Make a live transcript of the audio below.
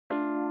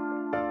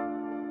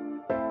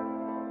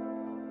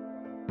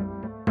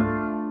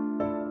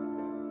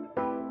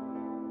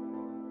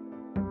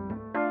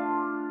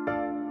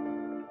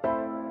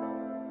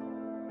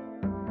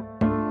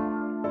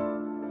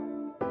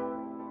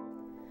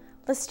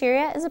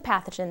Listeria is a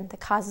pathogen that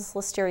causes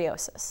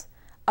listeriosis,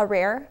 a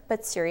rare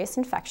but serious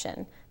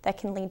infection that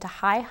can lead to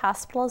high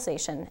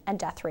hospitalization and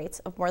death rates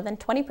of more than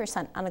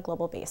 20% on a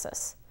global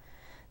basis.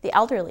 The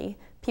elderly,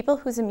 people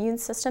whose immune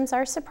systems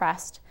are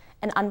suppressed,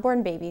 and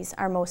unborn babies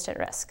are most at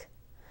risk.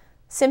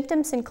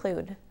 Symptoms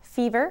include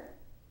fever,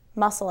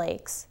 muscle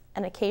aches,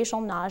 and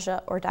occasional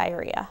nausea or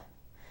diarrhea.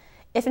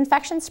 If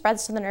infection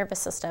spreads to the nervous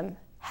system,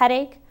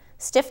 headache,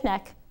 stiff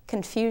neck,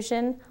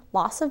 confusion,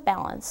 loss of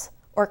balance,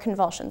 or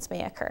convulsions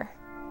may occur.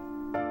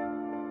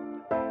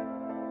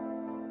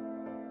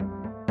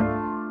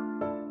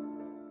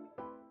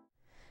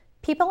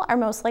 People are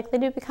most likely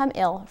to become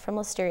ill from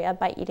Listeria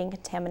by eating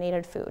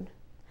contaminated food.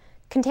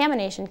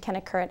 Contamination can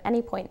occur at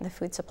any point in the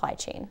food supply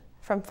chain,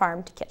 from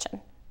farm to kitchen.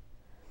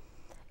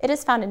 It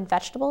is found in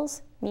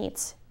vegetables,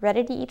 meats,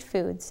 ready-to-eat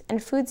foods,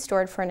 and food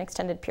stored for an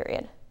extended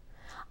period.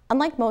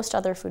 Unlike most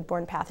other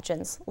foodborne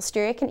pathogens,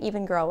 Listeria can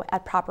even grow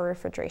at proper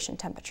refrigeration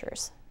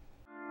temperatures.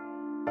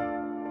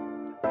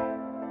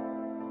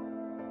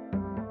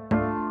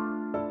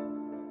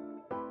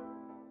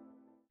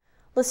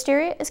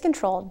 Listeria is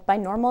controlled by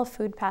normal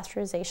food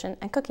pasteurization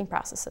and cooking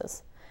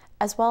processes,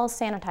 as well as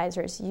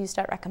sanitizers used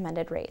at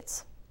recommended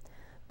rates.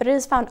 But it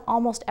is found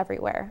almost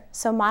everywhere,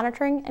 so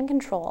monitoring and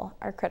control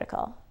are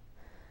critical.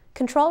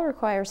 Control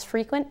requires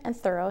frequent and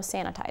thorough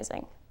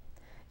sanitizing.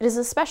 It is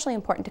especially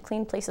important to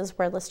clean places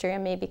where Listeria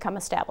may become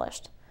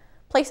established,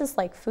 places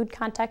like food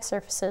contact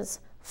surfaces,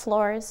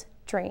 floors,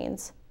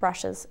 drains,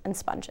 brushes, and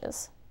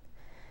sponges.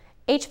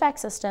 HVAC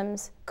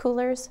systems,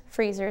 coolers,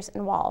 freezers,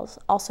 and walls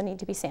also need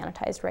to be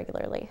sanitized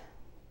regularly.